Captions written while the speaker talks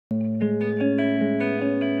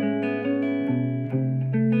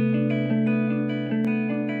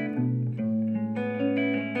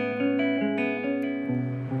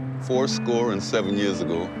fourscore and 7 years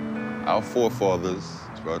ago, our forefathers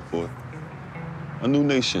brought forth a new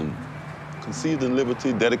nation, conceived in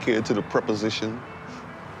liberty, dedicated to the proposition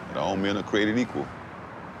that all men are created equal.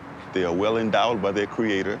 They are well endowed by their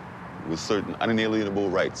Creator with certain unalienable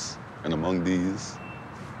rights, and among these,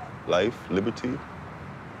 life, liberty,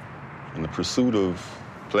 and the pursuit of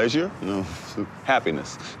pleasure,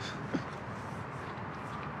 happiness.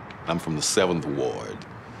 I'm from the 7th Ward.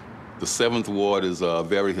 The 7th Ward is a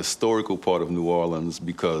very historical part of New Orleans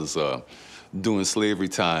because during slavery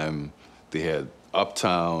time, they had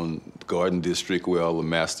Uptown, Garden District, where all the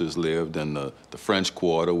masters lived, and the French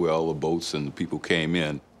Quarter, where all the boats and the people came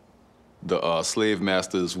in. The slave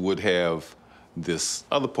masters would have this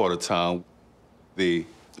other part of town they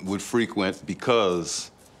would frequent because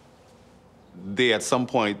they at some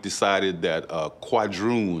point decided that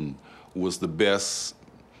quadroon was the best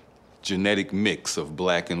genetic mix of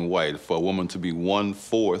black and white. For a woman to be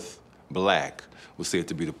 1/4 black was said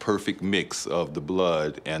to be the perfect mix of the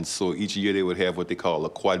blood. And so each year they would have what they call a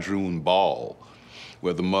quadroon ball,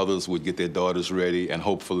 where the mothers would get their daughters ready, and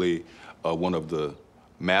hopefully one of the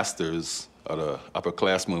masters or the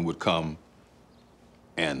upperclassmen would come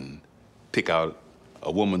and pick out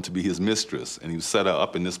a woman to be his mistress. And he would set her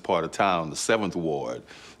up in this part of town, the 7th Ward.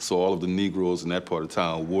 So all of the Negroes in that part of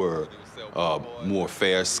town were more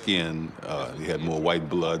fair-skinned. They had more white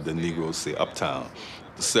blood than Negroes, say, uptown.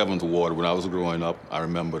 The 7th Ward, when I was growing up, I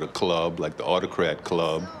remember the club, like the Autocrat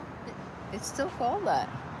Club. It's still called that?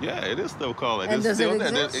 Yeah, it is still called that. And does it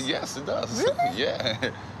exist? Yes, it does. Really?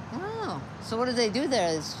 Yeah. Oh, so what do they do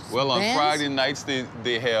there? Well, on bands? Friday nights,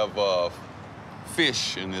 they have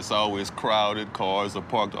fish, and it's always crowded. Cars are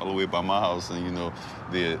parked all the way by my house, and,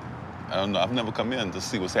 I don't know, I've never come in to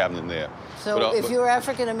see what's happening there. So if you were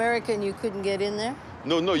African-American, you couldn't get in there?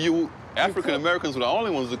 No, African-Americans were the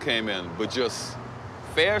only ones that came in, but just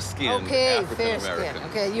fair-skinned African-American.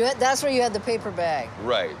 Okay, that's where you had the paper bag.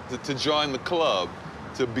 Right, to join the club,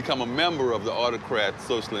 to become a member of the Autocrat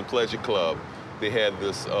Social and Pleasure Club, they had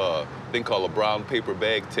this thing called a brown paper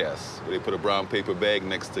bag test, where they put a brown paper bag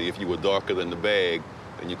next to you. If you were darker than the bag,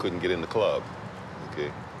 then you couldn't get in the club,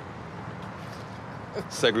 okay?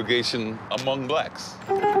 Segregation among blacks.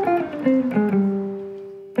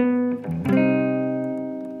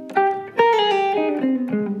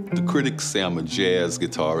 The critics say I'm a jazz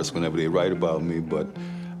guitarist whenever they write about me, but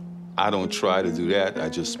I don't try to do that. I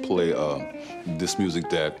just play this music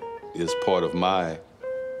that is part of my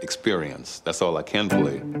experience. That's all I can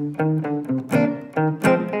play.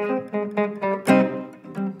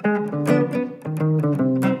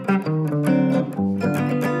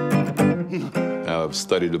 I've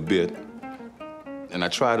studied a bit, and I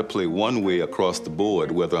try to play one way across the board,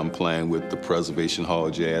 whether I'm playing with the Preservation Hall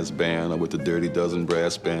Jazz Band or with the Dirty Dozen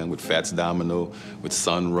Brass Band, with Fats Domino, with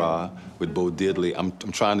Sun Ra, with Bo Diddley. I'm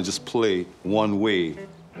trying to just play one way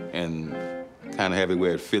and kind of have it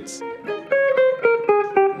where it fits.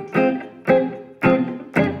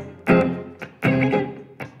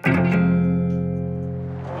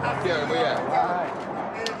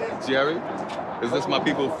 Jerry, is this my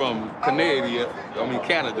people from Canada?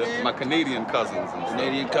 Canada, my Canadian cousins.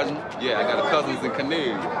 Canadian cousin? Yeah, I got cousins in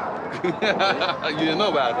Canada. You didn't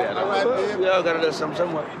know about that, huh? We all got a little something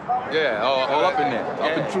somewhere. Yeah, all up in there,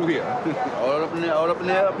 up and through here. all up in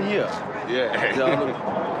there, up in here.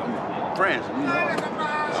 Yeah. Friends,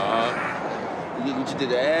 You did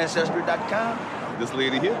the Ancestry.com? This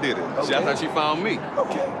lady here did it. Okay. I thought she found me.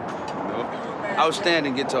 Okay.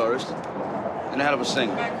 Outstanding guitarist and a hell of a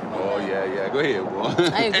singer. Oh, yeah. Go ahead, boy.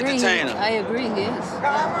 I agree. Entertainer. I agree, he is.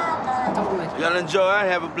 Yeah, totally. Y'all enjoy and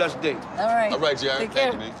have a blessed day. All right. All right, Jerry. Take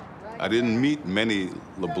care. Thank you, man. I didn't meet many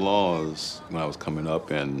LeBlancs when I was coming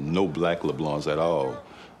up, and no black LeBlancs at all.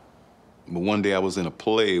 But one day I was in a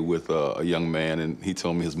play with a young man, and he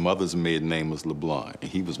told me his mother's maiden name was LeBlanc, and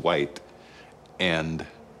he was white. And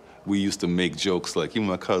we used to make jokes like, "You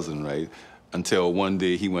my cousin, right?" Until one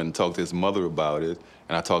day he went and talked to his mother about it,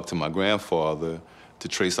 and I talked to my grandfather to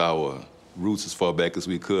trace our roots as far back as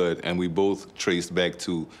we could, and we both traced back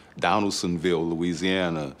to Donaldsonville,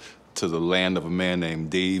 Louisiana, to the land of a man named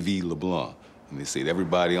Davy LeBlanc. And they said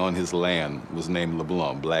everybody on his land was named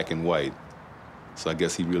LeBlanc, black and white. So I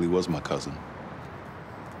guess he really was my cousin.